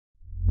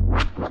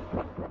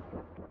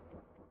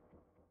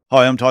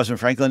Hi, I'm Tyson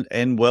Franklin,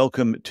 and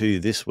welcome to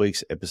this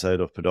week's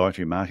episode of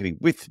Podiatry Marketing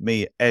with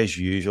me as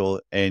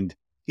usual. And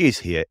he's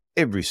here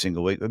every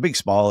single week with a big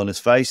smile on his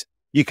face.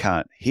 You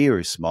can't hear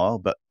his smile,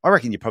 but I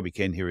reckon you probably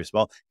can hear his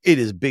smile. It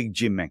is Big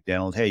Jim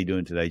McDannald. How are you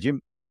doing today,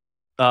 Jim?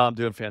 I'm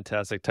doing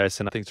fantastic,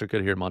 Tyson. Things are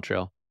good here in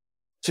Montreal.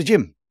 So,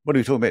 Jim, what are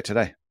we talking about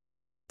today?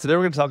 Today,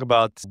 we're going to talk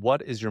about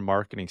what is your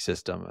marketing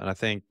system. And I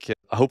think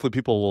hopefully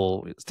people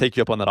will take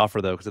you up on that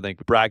offer, though, because I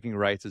think bragging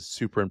rights is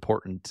super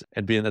important.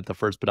 And being at the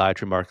first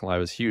podiatry marketing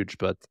live is huge.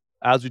 But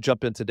as we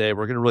jump in today,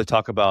 we're going to really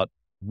talk about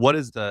what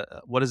is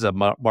a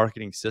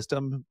marketing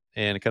system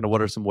and kind of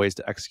what are some ways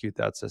to execute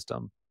that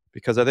system.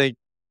 Because I think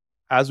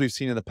as we've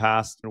seen in the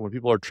past, when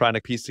people are trying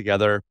to piece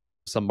together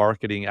some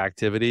marketing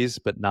activities,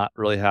 but not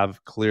really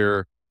have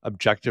clear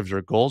objectives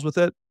or goals with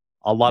it,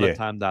 a lot of Yeah,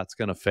 time that's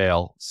going to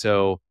fail.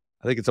 So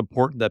I think it's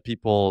important that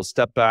people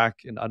step back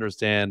and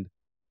understand,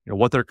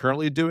 what they're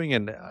currently doing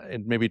and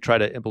maybe try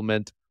to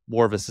implement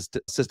more of a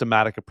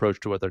systematic approach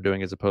to what they're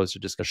doing as opposed to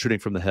just shooting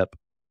from the hip.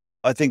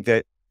 I think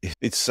that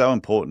it's so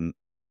important.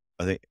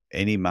 I think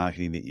any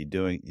marketing that you're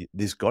doing,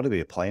 there's got to be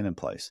a plan in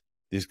place.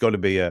 There's got to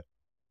be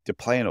the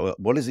plan.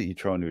 What is it you're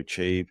trying to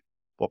achieve?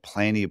 What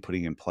plan are you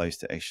putting in place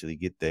to actually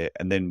get there?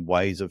 And then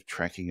ways of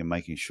tracking and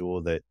making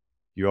sure that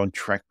you're on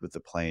track with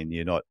the plan.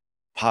 You're not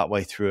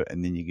partway through it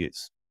and then you get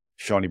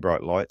shiny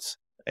bright lights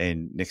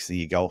and next thing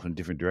you go off in a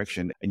different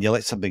direction and you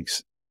let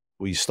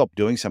you stop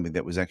doing something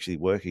that was actually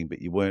working,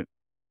 but you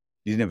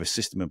didn't have a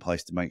system in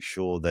place to make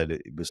sure that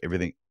it was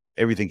everything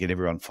and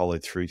everyone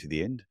followed through to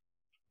the end.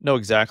 No,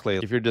 exactly.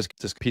 If you're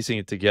just piecing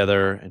it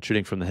together and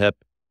shooting from the hip,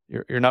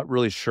 you're not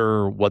really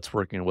sure what's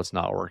working and what's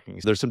not working.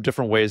 So there's some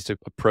different ways to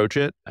approach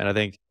it. And I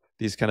think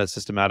these kind of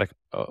systematic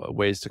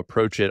ways to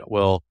approach it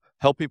will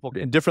help people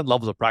in different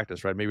levels of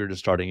practice, right? Maybe you're just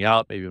starting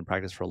out, maybe you've been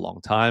practice for a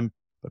long time,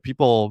 but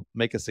people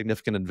make a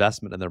significant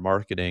investment in their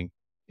marketing.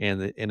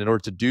 And in order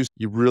to do so,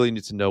 you really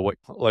need to know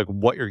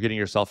what you're getting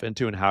yourself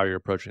into and how you're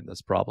approaching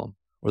this problem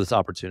or this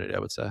opportunity, I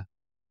would say.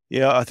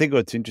 Yeah, I think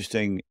what's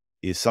interesting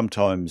is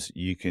sometimes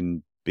you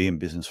can be in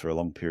business for a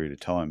long period of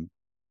time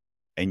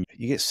and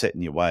you get set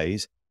in your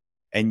ways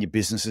and your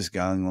business is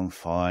going along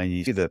fine.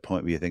 You get to that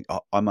point where you think,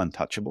 oh, I'm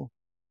untouchable.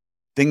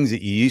 Things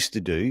that you used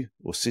to do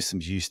or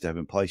systems you used to have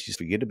in place, you just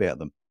forget about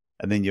them.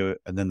 And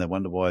then they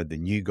wonder why the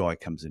new guy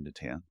comes into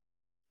town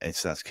and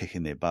starts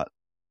kicking their butt.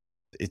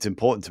 It's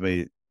important to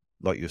me,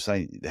 like you're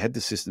saying, they had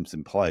the systems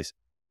in place,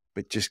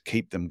 but just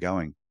keep them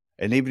going.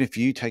 And even if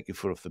you take your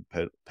foot off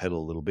the pedal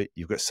a little bit,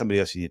 you've got somebody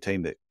else in your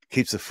team that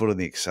keeps the foot on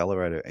the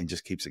accelerator and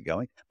just keeps it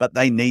going. But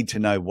they need to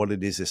know what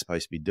it is they're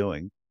supposed to be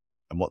doing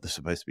and what they're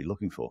supposed to be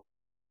looking for.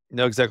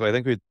 No, exactly. I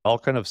think it all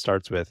kind of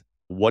starts with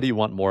what do you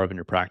want more of in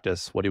your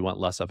practice? What do you want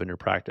less of in your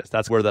practice?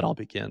 That's where that all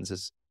begins,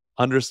 is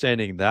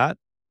understanding that.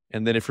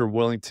 And then if you're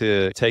willing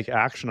to take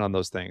action on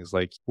those things,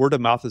 like word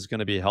of mouth is going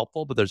to be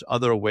helpful, but there's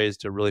other ways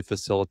to really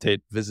facilitate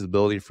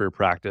visibility for your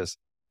practice.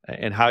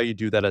 And how you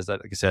do that is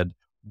that, like I said,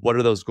 what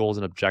are those goals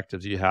and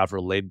objectives you have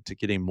related to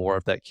getting more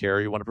of that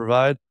care you want to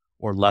provide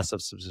or less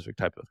of specific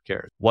type of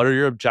care? What are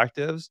your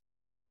objectives?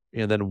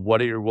 And then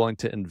what are you willing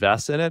to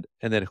invest in it?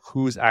 And then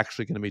who's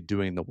actually going to be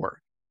doing the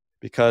work?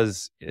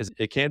 Because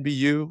it can be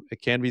you,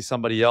 it can be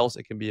somebody else,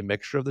 it can be a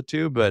mixture of the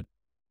two, but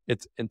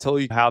it's until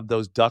you have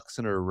those ducks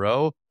in a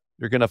row,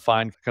 you're going to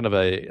find kind of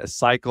a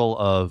cycle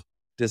of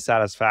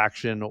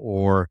dissatisfaction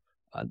or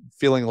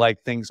feeling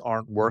like things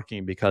aren't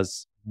working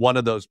because one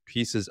of those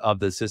pieces of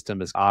the system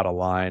is out of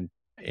line.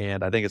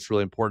 And I think it's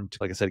really important to,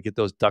 like I said, get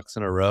those ducks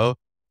in a row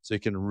so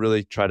you can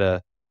really try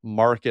to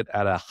market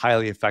at a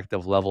highly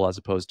effective level as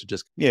opposed to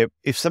just. Yeah.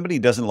 If somebody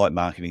doesn't like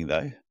marketing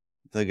though,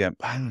 they go,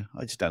 I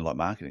just don't like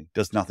marketing. It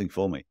does nothing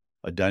for me.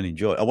 I don't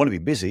enjoy it. I want to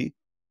be busy,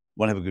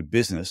 want to have a good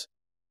business,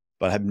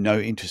 but I have no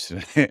interest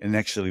in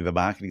actually the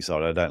marketing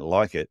side. I don't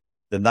like it.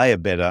 Then they are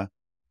better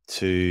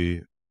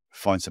to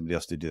find somebody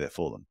else to do that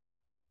for them.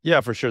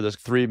 Yeah, for sure. There's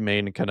three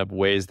main kind of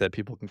ways that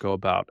people can go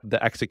about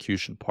the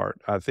execution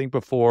part. I think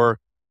before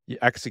you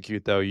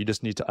execute, though, you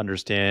just need to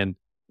understand,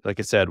 like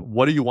I said,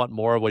 what do you want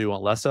more of? What do you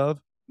want less of?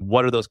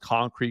 What are those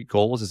concrete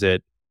goals? Is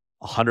it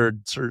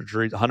 100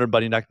 surgeries, 100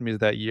 bunionectomies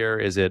that year?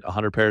 Is it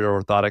 100 pairs of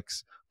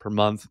orthotics per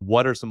month?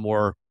 What are some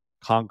more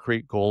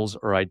concrete goals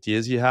or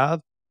ideas you have?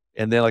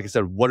 And then, like I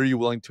said, what are you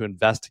willing to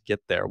invest to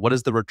get there? What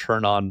is the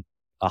return on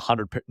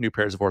 100 new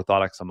pairs of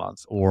orthotics a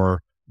month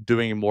or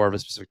doing more of a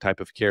specific type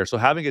of care? So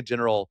having a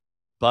general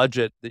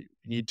budget that you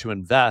need to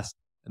invest.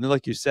 And then,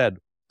 like you said,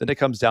 then it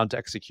comes down to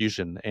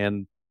execution.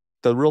 And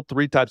the real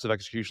three types of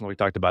execution that we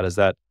talked about is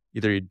that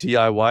either you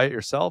DIY it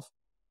yourself.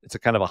 It's a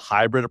kind of a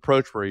hybrid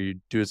approach where you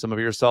do some of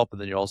it yourself, and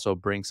then you also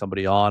bring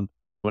somebody on,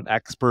 an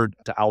expert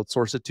to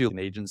outsource it to, an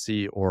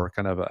agency or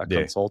kind of a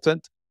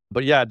consultant.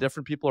 But yeah,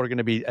 different people are going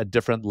to be at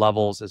different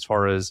levels as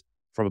far as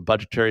from a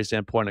budgetary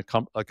standpoint,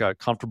 like a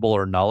comfortable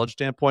or knowledge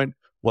standpoint,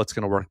 what's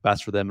going to work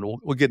best for them. And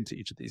we'll get into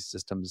each of these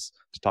systems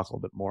to talk a little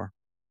bit more.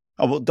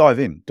 Oh, well, dive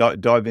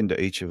into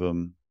each of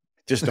them.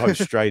 Just dive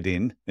straight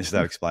in and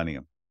start explaining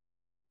them.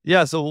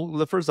 Yeah. So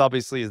the first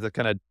obviously is the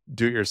kind of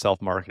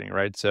do-it-yourself marketing,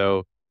 right?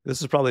 So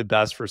This is probably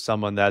best for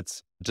someone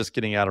that's just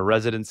getting out of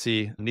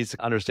residency, needs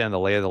to understand the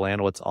lay of the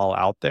land, what's all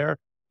out there.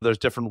 There's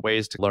different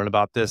ways to learn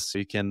about this. So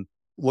you can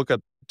look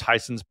up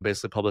Tyson's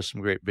basically published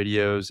some great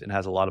videos and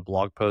has a lot of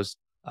blog posts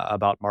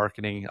about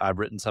marketing. I've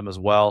written some as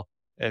well.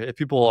 If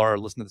people are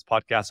listening to this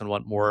podcast and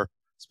want more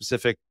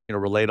specific,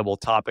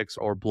 relatable topics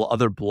or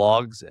other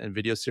blogs and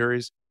video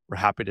series, we're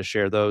happy to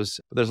share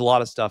those. But there's a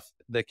lot of stuff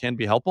that can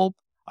be helpful.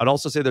 I'd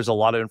also say there's a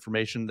lot of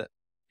information that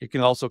you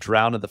can also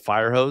drown in the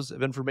fire hose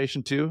of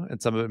information too.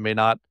 And some of it may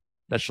not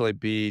necessarily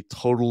be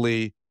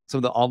totally some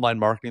of the online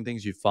marketing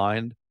things you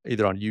find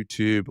either on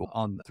YouTube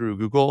or through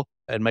Google.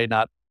 It may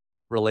not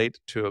relate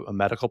to a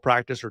medical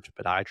practice or to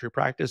podiatry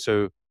practice.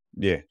 So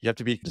Yeah. you have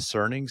to be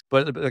discerning.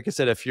 But like I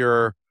said, if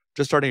you're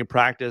just starting a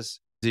practice,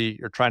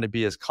 you're trying to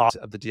be as cost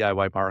of the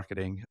DIY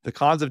marketing. The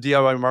cons of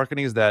DIY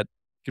marketing is that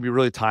it can be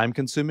really time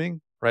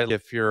consuming, right?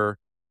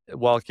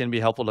 While it can be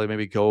helpful to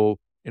maybe go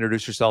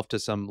introduce yourself to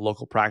some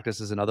local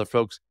practices and other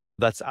folks,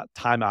 that's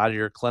time out of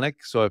your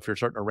clinic. So if you're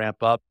starting to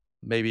ramp up,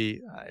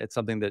 maybe it's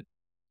something that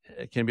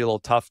it can be a little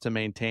tough to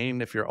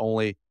maintain if you're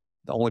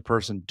the only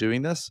person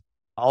doing this.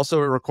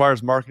 Also, it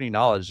requires marketing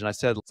knowledge. And I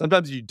said,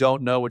 sometimes you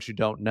don't know what you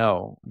don't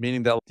know,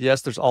 meaning that,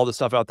 yes, there's all the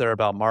stuff out there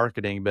about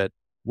marketing, but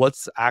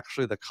what's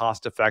actually the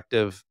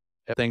cost-effective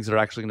things that are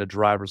actually going to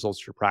drive results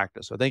to your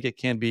practice? So I think it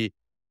can be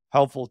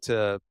helpful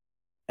to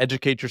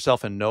educate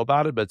yourself and know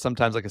about it. But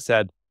sometimes, like I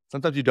said,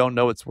 sometimes you don't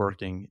know it's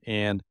working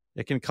and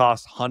it can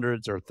cost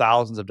hundreds or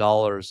thousands of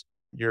dollars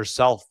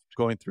yourself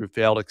going through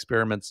failed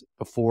experiments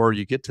before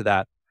you get to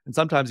that. And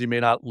sometimes you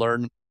may not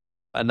learn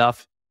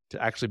enough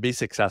to actually be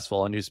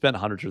successful and you spent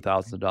hundreds or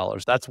thousands of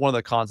dollars. That's one of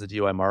the cons of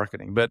DIY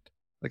marketing. But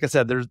like I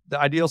said, there's the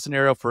ideal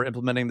scenario for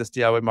implementing this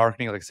DIY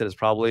marketing, like I said, is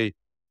probably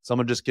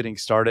someone just getting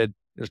started.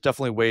 There's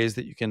definitely ways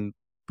that you can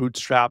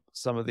bootstrap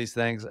some of these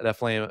things. I'm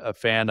definitely a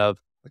fan of,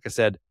 like I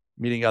said,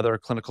 meeting other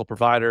clinical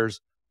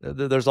providers.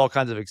 There's all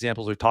kinds of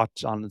examples we've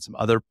talked on in some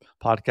other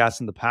podcasts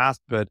in the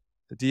past, but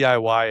the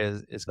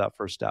DIY is that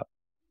first step.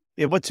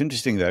 Yeah, what's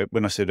interesting though,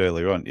 when I said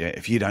earlier on,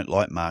 if you don't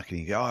like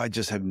marketing, you go, I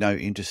just have no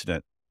interest in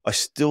it. I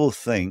still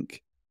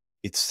think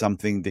it's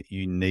something that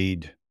you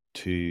need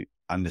to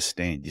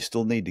understand. You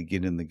still need to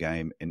get in the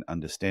game and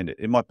understand it.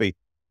 It might be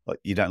like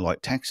you don't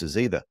like taxes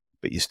either,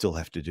 but you still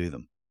have to do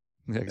them.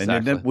 Exactly.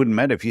 And it wouldn't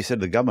matter if you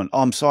said to the government,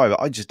 I'm sorry, but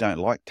I just don't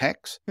like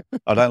tax.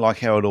 I don't like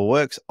how it all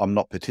works. I'm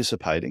not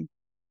participating.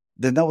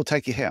 Then they will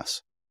take your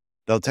house.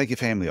 They'll take your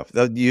family off.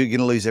 You're going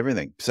to lose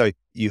everything. So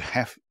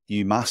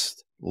you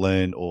must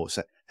learn or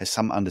have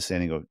some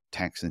understanding of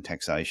tax and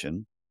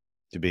taxation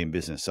to be in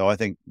business. So I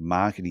think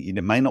marketing, you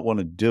may not want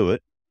to do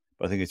it,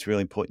 but I think it's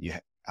really important you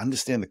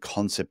understand the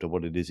concept of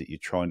what it is that you're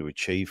trying to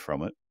achieve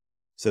from it.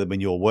 So that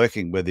when you're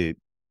working, whether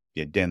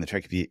you're down the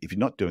track, if you're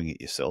not doing it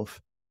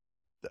yourself,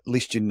 at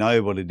least you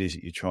know what it is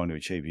that you're trying to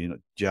achieve. You're not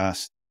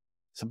just,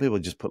 some people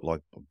just put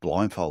like a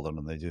blindfold on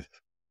and they just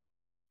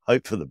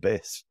hope for the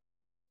best.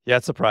 Yeah,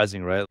 it's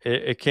surprising, right?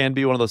 It can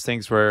be one of those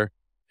things where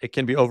it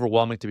can be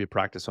overwhelming to be a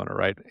practice owner,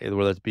 right?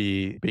 Whether it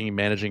be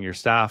managing your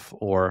staff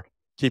or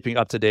keeping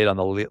up to date on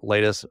the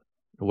latest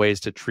ways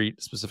to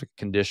treat specific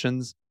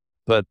conditions.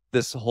 But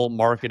this whole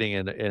marketing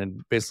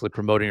and basically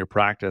promoting your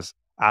practice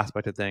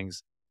aspect of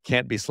things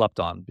can't be slept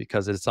on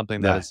because it's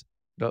something that is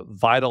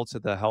vital to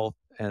the health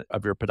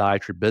of your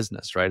podiatry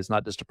business, right? It's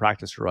not just a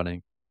practice you're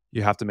running.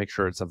 You have to make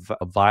sure it's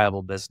a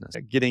viable business.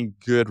 Getting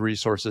good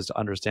resources to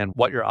understand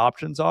what your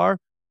options are.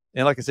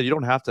 And like I said, you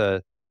don't have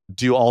to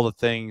do all the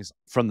things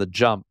from the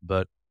jump,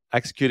 but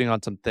executing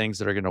on some things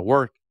that are going to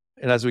work.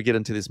 And as we get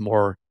into these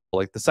more,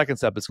 like the second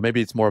step is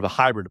maybe it's more of a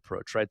hybrid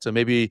approach, right? So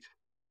maybe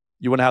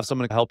you want to have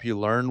someone to help you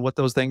learn what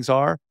those things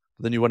are.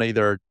 But then you want to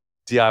either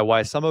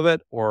DIY some of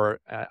it or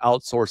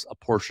outsource a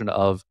portion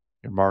of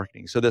your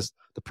marketing. So the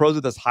pros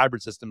of this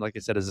hybrid system, like I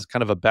said, is this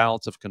kind of a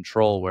balance of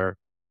control where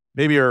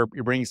maybe you're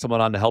bringing someone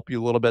on to help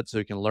you a little bit so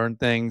you can learn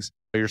things,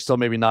 but you're still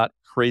maybe not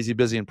crazy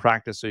busy in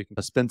practice. So you can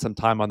spend some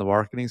time on the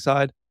marketing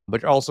side,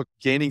 but you're also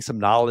gaining some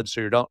knowledge.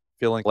 So you're not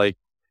feeling like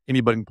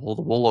anybody can pull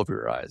the wool over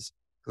your eyes.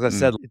 Because I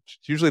said, it's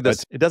usually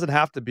it doesn't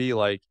have to be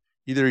like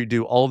either you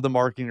do all of the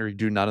marketing or you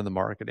do none of the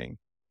marketing.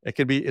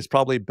 It's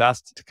probably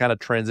best to kind of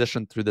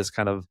transition through this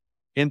kind of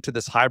into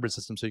this hybrid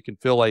system so you can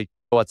feel like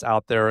what's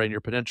out there and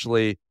you're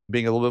potentially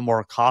being a little bit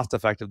more cost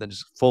effective than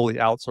just fully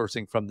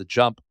outsourcing from the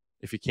jump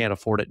if you can't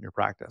afford it in your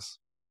practice.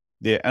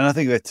 Yeah. And I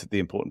think that's the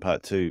important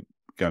part too,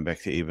 going back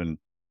to even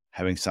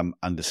having some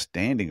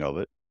understanding of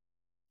it.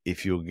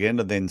 If you're going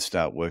to then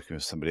start working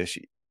with somebody else,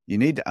 you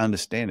need to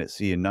understand it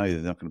so you know they're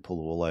not going to pull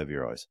the wool over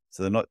your eyes.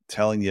 So they're not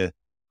telling you,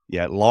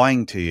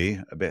 lying to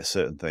you about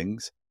certain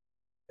things.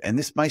 And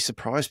this may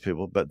surprise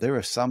people, but there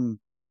are some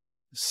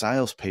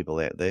salespeople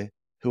out there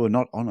who are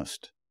not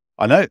honest.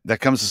 I know that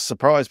comes as a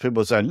surprise.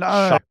 People say,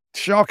 no,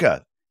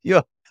 shocker.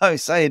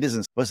 Say it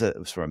isn't. What's that? It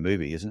was for a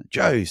movie, isn't it?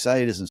 Joe,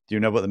 say it isn't. Do you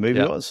know what the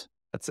movie was?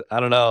 I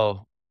don't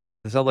know.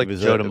 It sounds like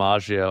Joe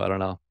DiMaggio. I don't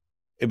know.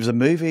 It was a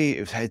movie.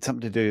 It had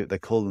something to do, they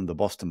called them the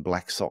Boston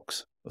Black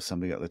Sox or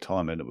something at the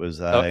time. And it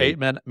was 8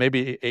 men,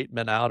 maybe 8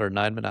 men out or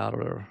 9 men out,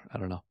 or I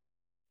don't know.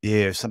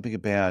 Yeah, something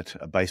about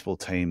a baseball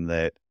team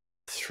that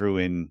threw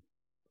in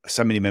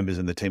so many members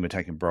in the team are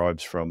taking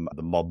bribes from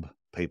the mob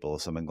people or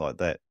something like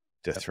that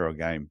to throw a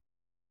game.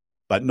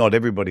 But not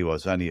everybody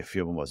was, only a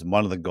few of them was. And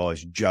one of the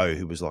guys, Joe,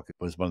 who was one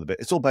of the best.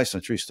 It's all based on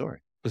a true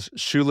story. Was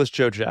Shoeless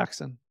Joe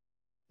Jackson?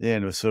 Yeah,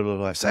 and it was sort of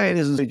like, say it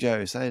isn't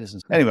Joe, say it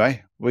isn't.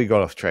 Anyway, we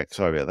got off track.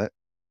 Sorry about that.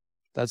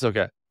 That's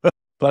okay.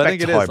 But I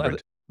think it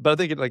is. But I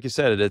think, like you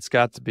said, it's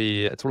got to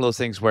be, it's one of those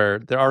things where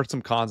there are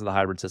some cons of the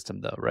hybrid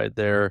system, though, right?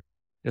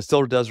 It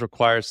still does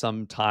require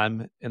some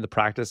time in the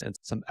practice and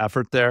some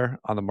effort there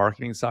on the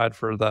marketing side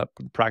for the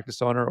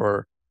practice owner,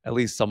 or at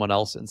least someone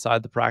else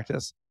inside the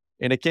practice.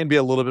 And it can be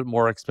a little bit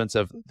more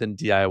expensive than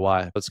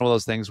DIY. But it's one of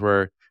those things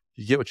where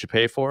you get what you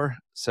pay for.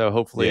 So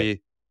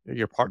hopefully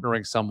you're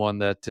partnering someone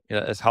that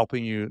is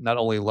helping you not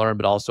only learn,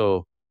 but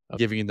also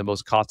giving you the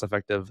most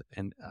cost-effective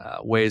and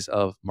ways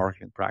of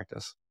marketing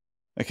practice.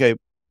 Okay.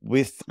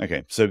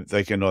 So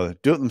they can either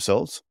do it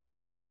themselves.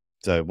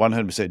 So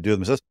 100% do it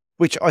themselves,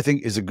 which I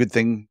think is a good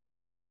thing.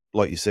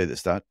 Like you said,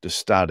 to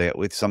start out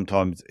with,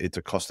 sometimes it's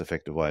a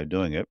cost-effective way of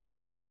doing it.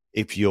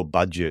 If you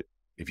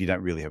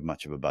don't really have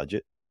much of a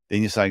budget,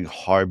 then you're saying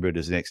hybrid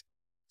is next.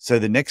 So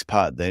the next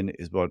part then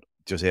is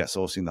just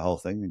outsourcing the whole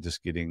thing and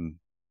just getting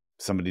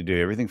somebody to do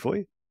everything for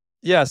you?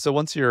 Yeah. So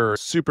once you're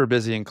super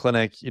busy in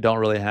clinic, you don't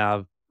really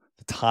have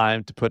the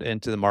time to put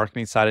into the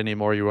marketing side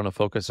anymore. You want to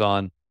focus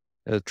on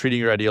treating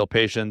your ideal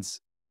patients,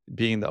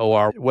 being the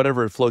OR,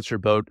 whatever floats your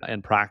boat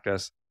in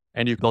practice.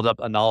 And you build up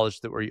a knowledge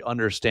where you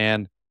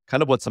understand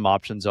kind of what some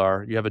options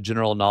are. You have a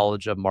general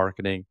knowledge of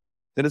marketing.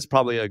 Then it's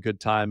probably a good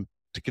time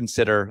to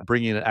consider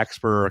bringing an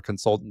expert or a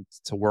consultant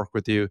to work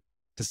with you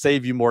to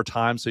save you more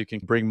time so you can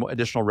bring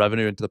additional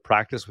revenue into the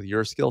practice with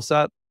your skill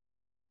set,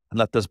 and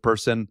let this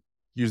person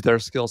use their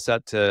skill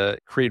set to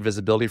create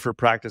visibility for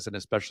practice and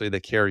especially the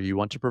care you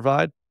want to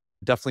provide.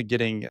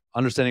 Definitely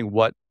understanding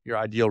what your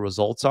ideal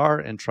results are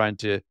and trying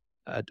to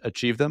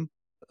achieve them.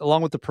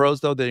 Along with the pros,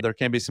 though, there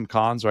can be some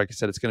cons. Like I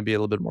said, it's going to be a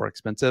little bit more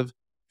expensive.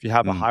 If you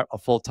have a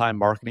full-time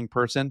marketing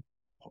person,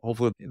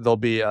 hopefully there'll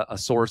be a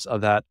source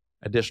of that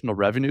additional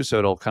revenue. So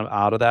it'll come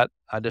out of that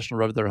additional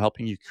revenue they're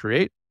helping you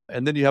create.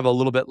 And then you have a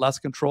little bit less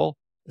control.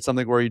 It's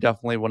something where you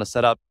definitely want to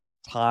set up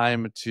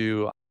time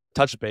to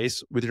touch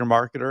base with your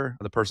marketer,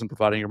 the person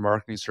providing your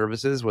marketing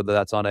services, whether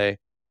that's on a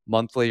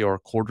monthly or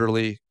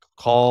quarterly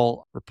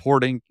call.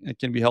 Reporting, it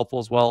can be helpful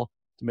as well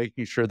to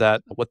making sure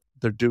that what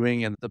they're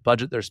doing and the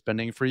budget they're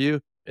spending for you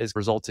is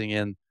resulting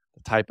in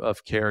the type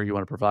of care you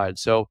want to provide.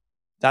 So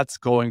that's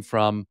going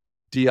from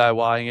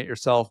DIYing it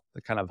yourself,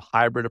 the kind of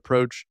hybrid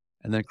approach,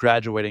 and then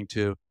graduating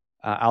to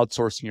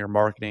outsourcing your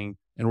marketing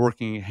and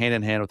working hand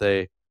in hand with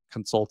a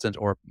consultant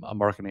or a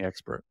marketing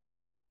expert.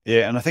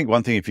 Yeah. And I think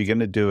one thing, if you're going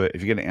to do it,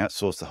 if you're going to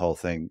outsource the whole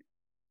thing,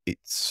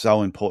 it's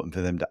so important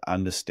for them to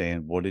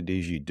understand what it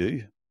is you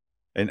do.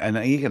 And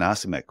you can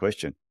ask them that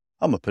question.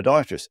 I'm a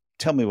podiatrist.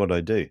 Tell me what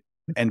I do.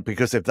 And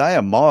because if they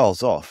are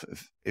miles off,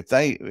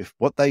 if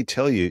what they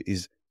tell you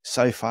is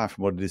so far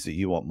from what it is that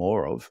you want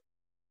more of,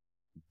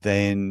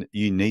 then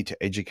you need to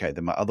educate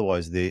them.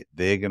 Otherwise, they're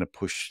going to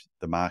push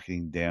the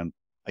marketing down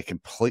a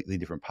completely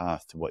different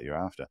path to what you're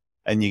after.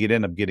 And you could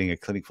end up getting a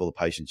clinic full of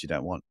patients you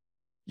don't want.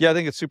 Yeah, I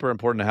think it's super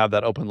important to have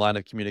that open line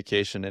of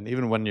communication. And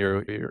even when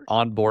you're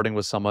onboarding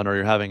with someone or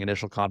you're having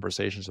initial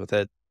conversations with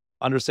it,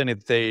 understanding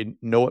that they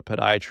know what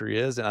podiatry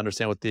is and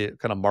understand what the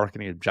kind of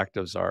marketing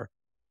objectives are.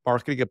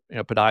 Marketing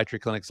a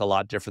podiatry clinic is a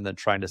lot different than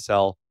trying to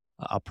sell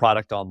a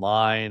product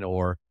online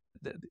or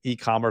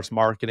e-commerce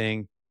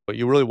marketing. But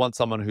you really want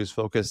someone who's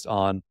focused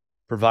on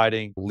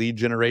providing lead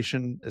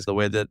generation, is the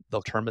way that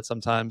they'll term it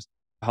sometimes,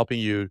 helping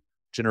you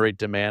generate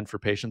demand for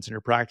patients in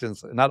your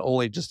practice, not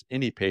only just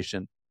any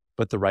patient,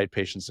 but the right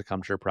patients to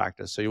come to your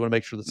practice. So you want to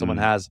make sure that someone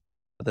has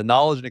the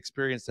knowledge and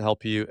experience to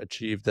help you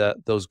achieve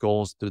those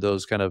goals through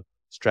those kind of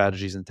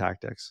strategies and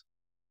tactics.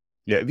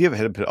 Yeah. Have you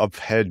ever I've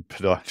had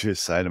podiatrists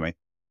say to me,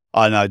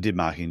 "Oh no,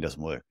 marketing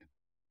doesn't work."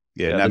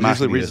 Yeah, no,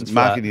 marketing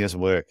doesn't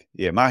work.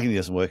 Yeah, marketing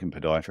doesn't work in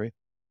podiatry.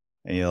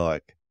 And you're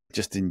like,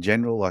 just in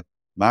general, like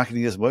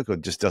marketing doesn't work, or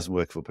it just doesn't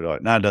work for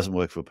podiatry? No, it doesn't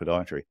work for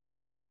podiatry.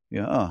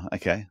 You know, oh,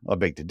 okay. I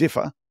beg to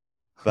differ.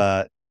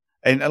 But,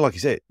 and like you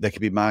said, there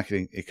could be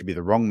marketing. It could be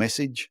the wrong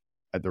message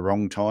at the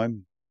wrong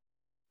time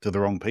to the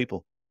wrong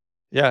people.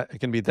 Yeah, it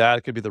can be that.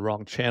 It could be the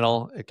wrong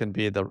channel. It can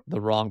be the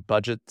wrong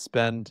budget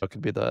spend. It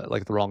could be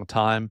the wrong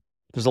time.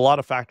 There's a lot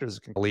of factors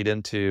that can lead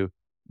into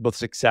both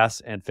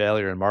success and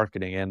failure in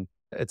marketing. And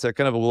it's a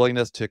kind of a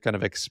willingness to kind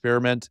of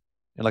experiment.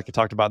 And like you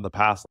talked about in the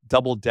past,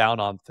 double down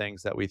on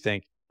things that we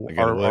think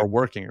are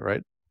working,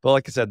 right? But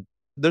like I said,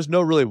 there's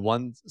no really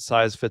one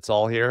size fits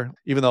all here.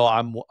 Even though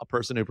I'm a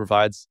person who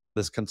provides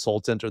this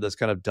consultant or this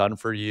kind of done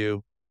for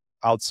you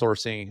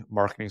outsourcing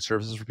marketing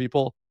services for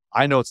people,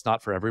 I know it's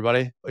not for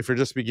everybody. If you're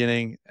just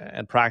beginning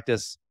and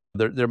practice,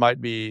 there might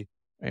be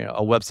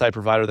a website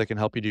provider that can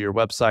help you do your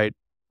website.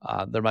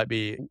 There might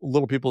be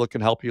little people that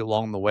can help you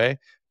along the way,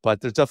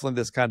 but there's definitely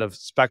this kind of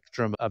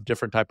spectrum of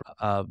different type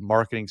of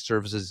marketing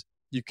services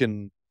you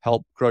can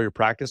help grow your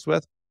practice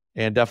with.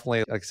 And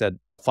definitely, like I said,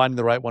 finding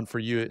the right one for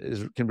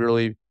you can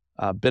really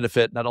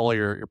benefit not only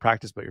your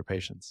practice, but your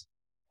patients.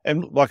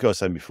 And like I was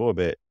saying before,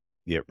 about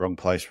Yeah, wrong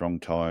place, wrong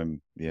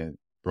time, yeah,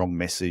 wrong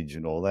message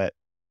and all that.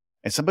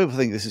 And some people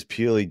think this is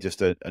purely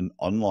just an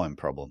online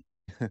problem.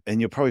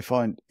 And you'll probably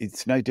find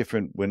it's no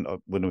different when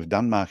we've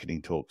done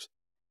marketing talks,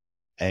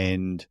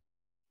 and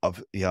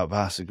I've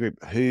asked the group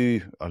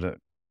do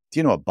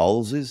you know what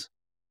bowls is?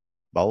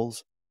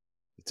 Bowls?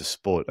 It's a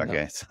sport, No.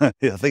 okay. I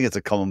think it's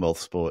a Commonwealth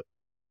sport,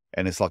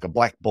 and it's like a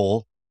black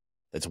ball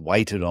that's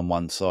weighted on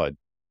one side.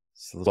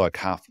 So it's like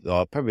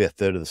probably a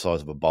third of the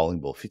size of a bowling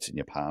ball, fits in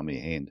your palm of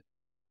your hand.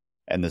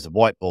 And there's a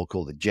white ball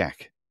called a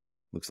jack.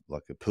 Looks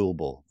like a pool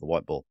ball, the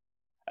white ball.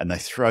 And they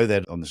throw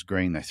that on this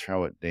green. They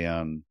throw it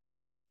down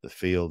the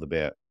field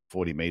about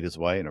 40 meters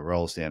away, and it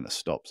rolls down and it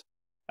stops.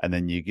 And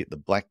then you get the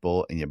black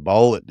ball and you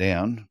bowl it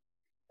down,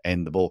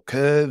 and the ball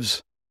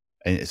curves,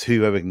 and it's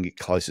whoever can get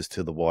closest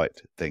to the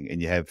white thing.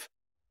 And you have,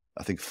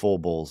 I think, 4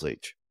 balls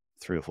each,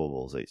 3 or 4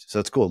 balls each. So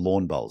it's called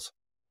lawn bowls.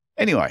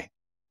 Anyway,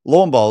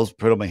 lawn bowls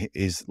predominantly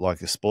is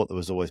like a sport that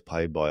was always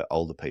played by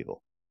older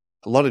people.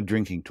 A lot of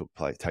drinking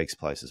takes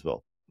place as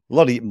well. A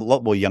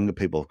lot more younger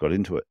people have got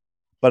into it.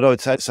 But I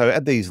would say, so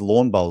at these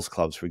lawn bowls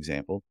clubs, for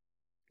example,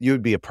 you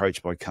would be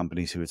approached by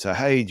companies who would say,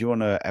 hey, do you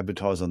want to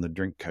advertise on the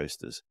drink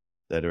coasters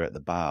that are at the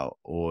bar?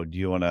 Or do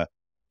you want to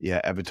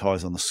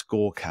advertise on the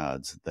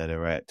scorecards that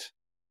are at,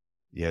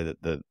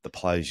 that the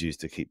players use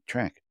to keep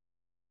track?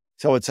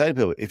 So I would say to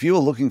people, if you're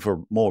looking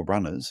for more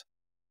runners,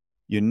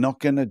 you're not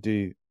going to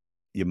do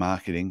your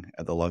marketing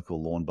at the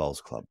local lawn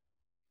bowls club,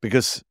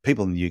 because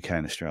people in the UK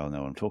and Australia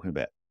know what I'm talking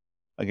about.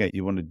 Okay,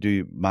 you want to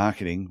do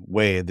marketing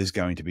where there's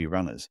going to be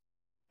runners.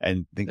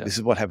 And this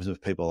is what happens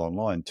with people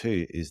online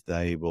too, is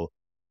they will,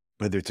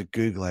 whether it's a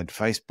Google ad,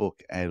 Facebook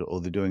ad, or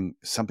they're doing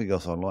something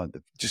else online,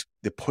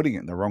 they're putting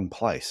it in the wrong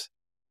place,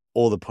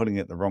 or they're putting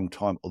it at the wrong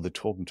time, or they're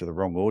talking to the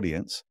wrong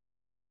audience,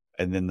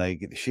 and then they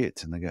get the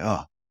shits and they go,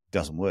 oh, it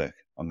doesn't work,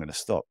 I'm going to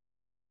stop.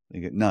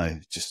 And you go, no,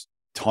 just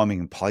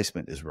timing and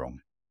placement is wrong.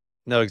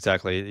 No,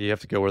 exactly. You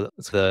have to go where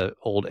it's the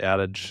old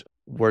adage,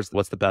 what's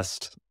the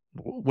best,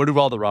 where do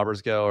all the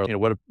robbers go? Or,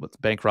 what's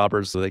bank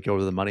robbers, so they go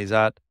where the money's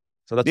at.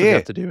 So that's what you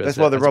have to do. That's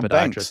why they rob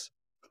banks.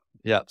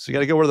 Yeah. So you got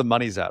to go where the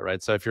money's at,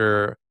 right? So if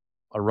you're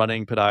a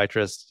running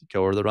podiatrist,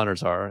 go where the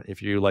runners are.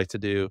 If you like to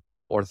do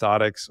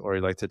orthotics, or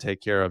you like to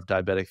take care of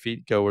diabetic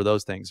feet, go where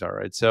those things are,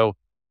 right? So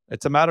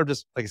it's a matter of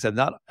just, like I said,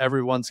 not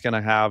everyone's going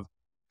to have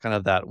kind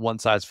of that one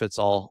size fits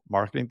all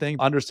marketing thing.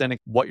 Understanding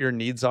what your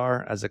needs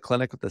are as a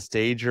clinic, what the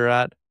stage you're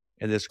at,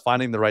 and just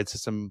finding the right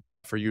system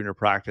for you in your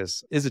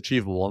practice is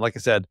achievable. And like I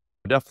said,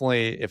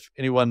 definitely if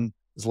anyone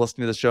is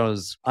listening to the show and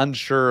is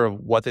unsure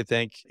of what they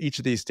think each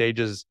of these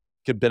stages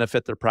could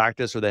benefit their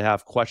practice, or they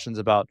have questions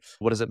about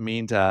what does it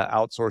mean to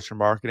outsource your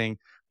marketing,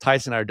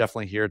 Tyson and I are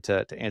definitely here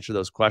to answer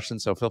those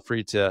questions. So feel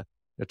free to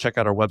check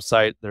out our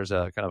website. There's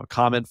a kind of a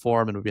comment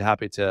form, and we'd be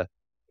happy to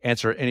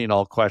answer any and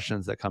all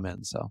questions that come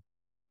in. So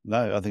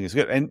no, I think it's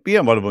good. And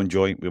what I'm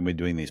enjoying when we're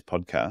doing these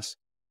podcasts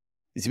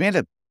is the amount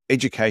of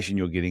education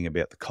you're getting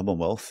about the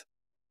Commonwealth.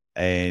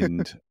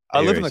 And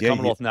I live in the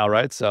Commonwealth now,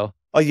 right? So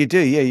you do,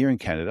 you're in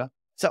Canada.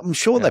 So I'm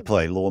sure they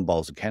play lawn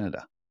bowls in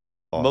Canada.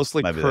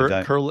 Mostly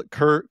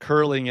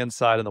curling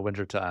inside in the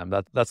wintertime.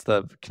 That's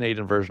the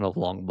Canadian version of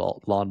lawn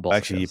ball.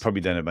 Actually, you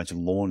probably don't have much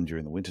lawn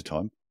during the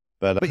wintertime.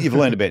 But you've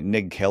learned about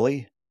Ned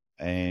Kelly,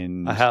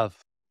 and I have.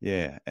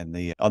 Yeah,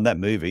 and on that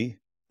movie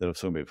that I was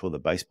talking about before, the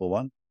baseball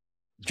one,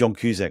 John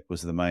Cusack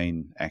was the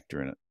main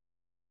actor in it.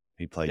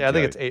 He played Joe.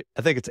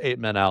 I think it's 8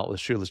 Men Out with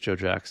Shoeless Joe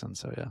Jackson.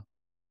 So yeah.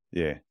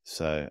 Yeah.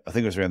 So I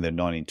think it was around the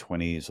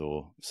 1920s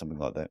or something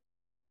like that.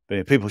 But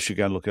yeah, people should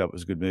go and look it up. It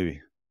was a good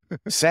movie.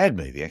 Sad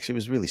movie, actually. It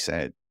was really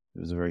sad. It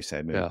was a very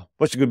sad movie. Yeah.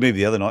 Watched a good movie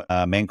the other night,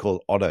 A Man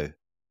Called Otto.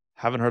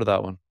 Haven't heard of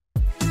that one.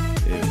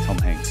 Yeah, Tom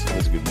Hanks. It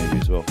was a good movie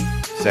as well.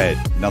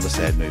 Sad. Another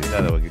sad movie.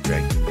 Another good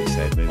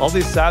sad movie. All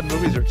these sad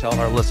movies are telling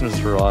our listeners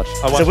to watch.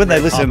 So when they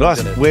listen to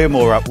us, we're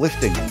more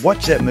uplifting.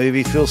 Watch that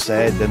movie, feel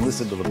sad, then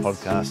listen to the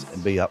podcast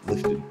and be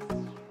uplifted.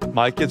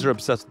 My kids are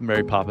obsessed with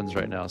Mary Poppins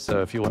right now.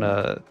 So if you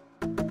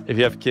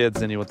have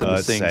kids and you want them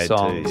to sing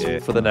songs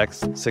for the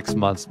next 6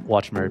 months,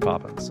 watch Mary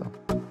Poppins. So.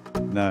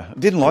 No, I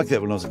didn't like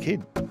that when I was a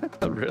kid.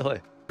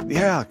 Really?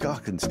 Yeah, God, I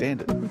couldn't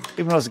stand it.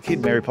 Even when I was a kid,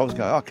 Mary Poppins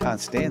going, I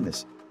can't stand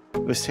this.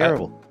 It was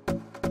terrible.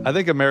 I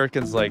think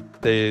Americans,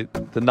 the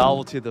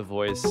novelty of the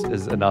voice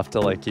is enough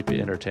to keep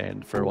you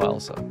entertained for a while.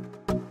 So.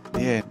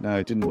 Yeah, no,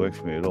 it didn't work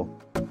for me at all.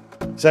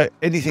 So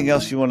anything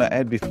else you want to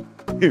add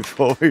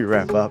before we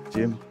wrap up,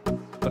 Jim?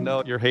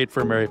 No, your hate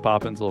for Mary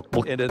Poppins, we'll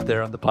end it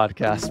there on the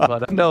podcast.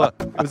 But no, it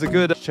was a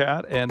good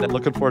chat, and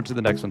looking forward to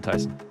the next one,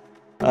 Tyson.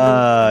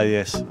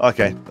 Yes.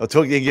 Okay. I'll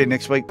talk to you again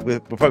next week. We'll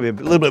probably a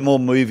little bit more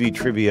movie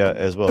trivia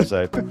as well.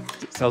 So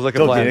sounds like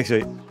a plan. Talk to you next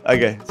week.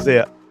 Okay. See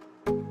ya.